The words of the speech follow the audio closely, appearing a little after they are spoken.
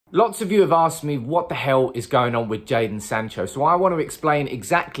Lots of you have asked me what the hell is going on with Jadon Sancho, so I want to explain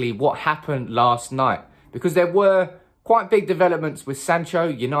exactly what happened last night, because there were quite big developments with Sancho,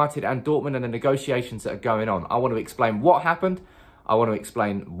 United and Dortmund and the negotiations that are going on. I want to explain what happened, I want to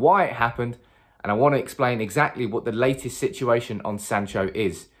explain why it happened, and I want to explain exactly what the latest situation on Sancho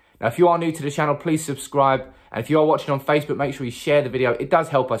is. Now, if you are new to the channel, please subscribe, and if you are watching on Facebook, make sure you share the video. It does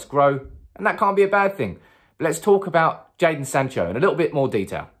help us grow, and that can't be a bad thing. But let's talk about Jadon Sancho in a little bit more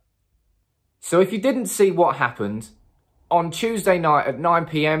detail. So if you didn't see what happened, on Tuesday night at 9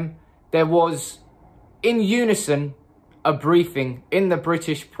 PM, there was, in unison, a briefing in the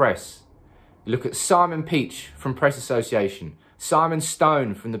British press. You look at Simon Peach from Press Association, Simon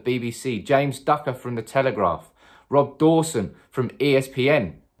Stone from the BBC, James Ducker from The Telegraph, Rob Dawson from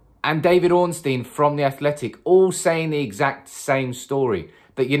ESPN, and David Ornstein from The Athletic, all saying the exact same story,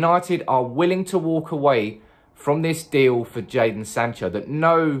 that United are willing to walk away from this deal for Jadon Sancho, that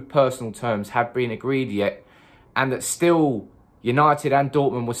no personal terms have been agreed yet, and that still United and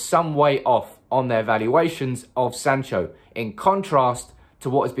Dortmund were some way off on their valuations of Sancho, in contrast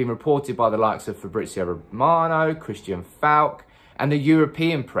to what has been reported by the likes of Fabrizio Romano, Christian Falk, and the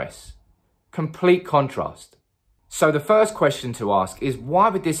European press. Complete contrast. So the first question to ask is, why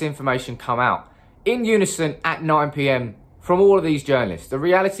would this information come out in unison at 9 PM from all of these journalists? The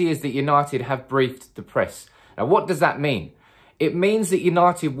reality is that United have briefed the press. Now, what does that mean? It means that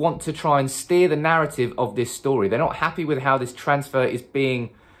United want to try and steer the narrative of this story. They're not happy with how this transfer is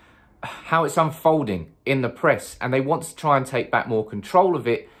how it's unfolding in the press, and they want to try and take back more control of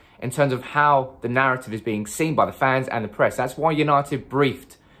it in terms of how the narrative is being seen by the fans and the press. That's why United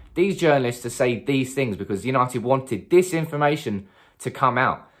briefed these journalists to say these things, because United wanted this information to come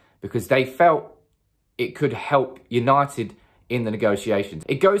out, because they felt it could help United in the negotiations.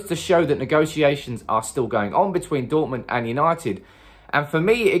 It goes to show that negotiations are still going on between Dortmund and United. And for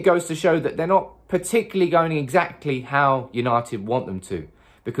me, it goes to show that they're not particularly going exactly how United want them to.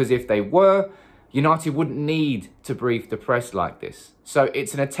 Because if they were, United wouldn't need to brief the press like this. So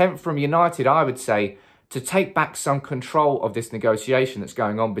it's an attempt from United, I would say, to take back some control of this negotiation that's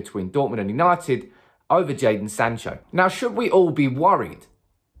going on between Dortmund and United over Jadon Sancho. Now, should we all be worried?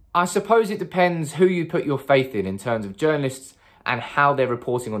 I suppose it depends who you put your faith in terms of journalists and how they're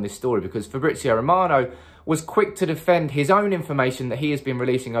reporting on this story, because Fabrizio Romano was quick to defend his own information that he has been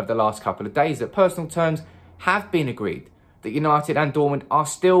releasing over the last couple of days, that personal terms have been agreed, that United and Dortmund are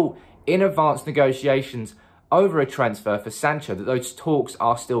still in advanced negotiations over a transfer for Sancho, that those talks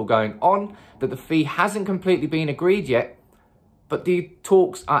are still going on, that the fee hasn't completely been agreed yet, but the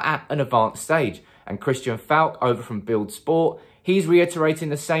talks are at an advanced stage. And Christian Falk over from Build Sport, he's reiterating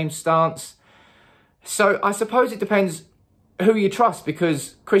the same stance. So I suppose it depends who you trust,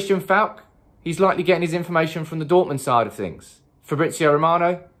 because Christian Falk, he's likely getting his information from the Dortmund side of things. Fabrizio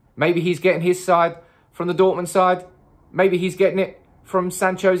Romano, maybe he's getting his side from the Dortmund side. Maybe he's getting it from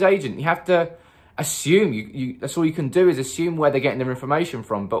Sancho's agent. You have to assume, that's all you can do, is assume where they're getting their information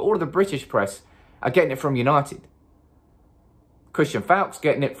from. But all of the British press are getting it from United. Christian Falk's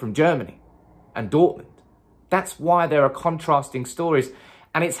getting it from Germany and Dortmund. That's why there are contrasting stories.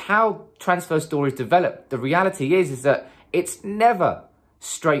 And it's how transfer stories develop. The reality is that it's never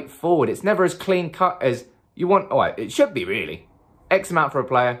straightforward. It's never as clean cut as you want. Oh, it should be, really. X amount for a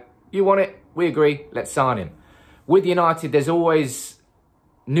player. You want it? We agree. Let's sign him. With United, there's always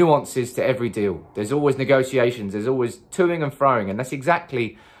nuances to every deal. There's always negotiations. There's always toing and froing. And that's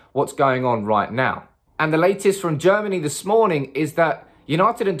exactly what's going on right now. And the latest from Germany this morning is that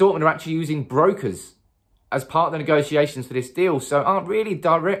United and Dortmund are actually using brokers as part of the negotiations for this deal, so aren't really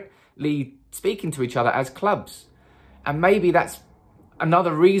directly speaking to each other as clubs. And maybe that's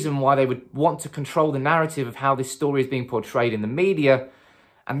another reason why they would want to control the narrative of how this story is being portrayed in the media.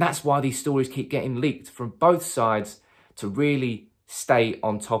 And that's why these stories keep getting leaked from both sides, to really stay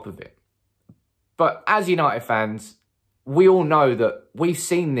on top of it. But as United fans, we all know that we've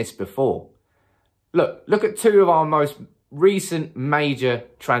seen this before. Look at two of our most recent major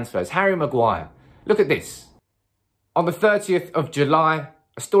transfers. Harry Maguire. Look at this. On the 30th of July,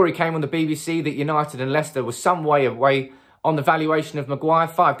 a story came on the BBC that United and Leicester were some way away on the valuation of Maguire.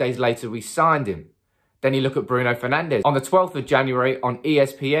 5 days later, we signed him. Then you look at Bruno Fernandes. On the 12th of January on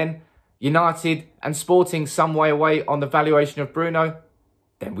ESPN, United and Sporting some way away on the valuation of Bruno.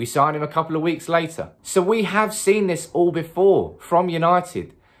 Then we signed him a couple of weeks later. So we have seen this all before from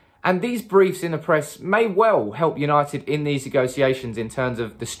United. And these briefs in the press may well help United in these negotiations in terms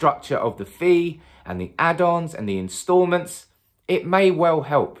of the structure of the fee and the add-ons and the instalments. It may well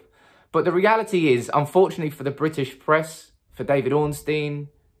help. But the reality is, unfortunately for the British press, for David Ornstein,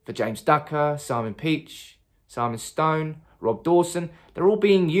 for James Ducker, Simon Peach, Simon Stone, Rob Dawson, they're all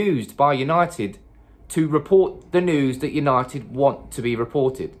being used by United to report the news that United want to be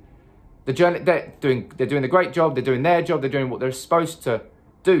reported. They're doing a great job, they're doing their job, they're doing what they're supposed to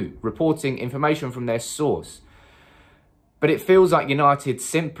do, reporting information from their source. But it feels like United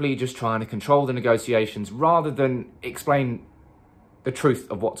simply just trying to control the negotiations rather than explain the truth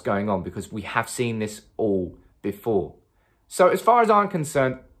of what's going on, because we have seen this all before. So as far as I'm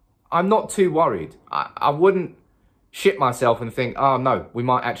concerned, I'm not too worried. I wouldn't shit myself and think, oh no, we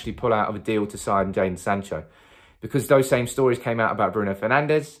might actually pull out of a deal to sign Jadon Sancho. Because those same stories came out about Bruno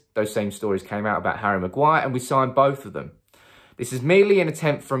Fernandes, those same stories came out about Harry Maguire, and we signed both of them. This is merely an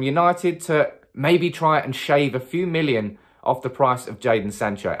attempt from United to maybe try and shave a few million off the price of Jadon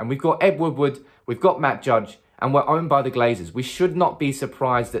Sancho. And we've got Ed Woodward, we've got Matt Judge, and we're owned by the Glazers. We should not be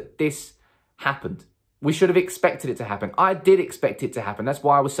surprised that this happened. We should have expected it to happen. I did expect it to happen. That's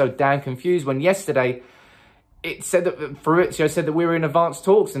why I was so damn confused when yesterday it said that Fabrizio said that we were in advanced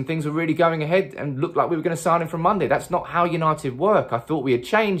talks and things were really going ahead and looked like we were going to sign him from Monday. That's not how United work. I thought we had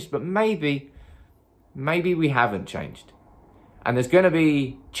changed, but maybe we haven't changed. And there's going to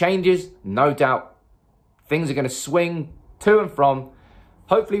be changes, no doubt. Things are going to swing to and from.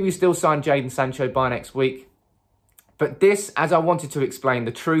 Hopefully we still sign Jadon Sancho by next week. But this, as I wanted to explain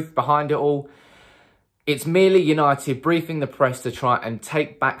the truth behind it all, it's merely United briefing the press to try and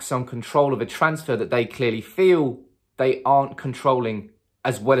take back some control of a transfer that they clearly feel they aren't controlling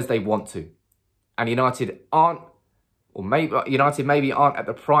as well as they want to. And United maybe aren't at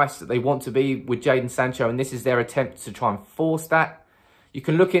the price that they want to be with Jadon Sancho, and this is their attempt to try and force that. You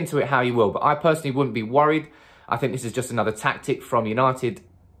can look into it how you will, but I personally wouldn't be worried. I think this is just another tactic from United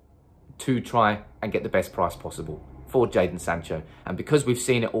to try and get the best price possible for Jadon Sancho. And because we've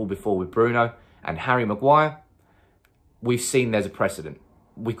seen it all before with Bruno and Harry Maguire, we've seen there's a precedent.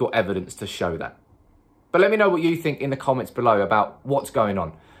 We've got evidence to show that. But let me know what you think in the comments below about what's going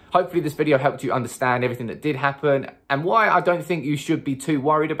on. Hopefully this video helped you understand everything that did happen and why I don't think you should be too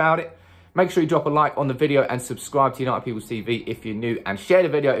worried about it. Make sure you drop a like on the video and subscribe to United People's TV if you're new, and share the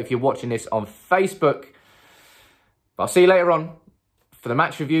video if you're watching this on Facebook. But I'll see you later on for the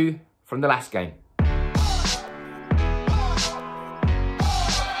match review from the last game.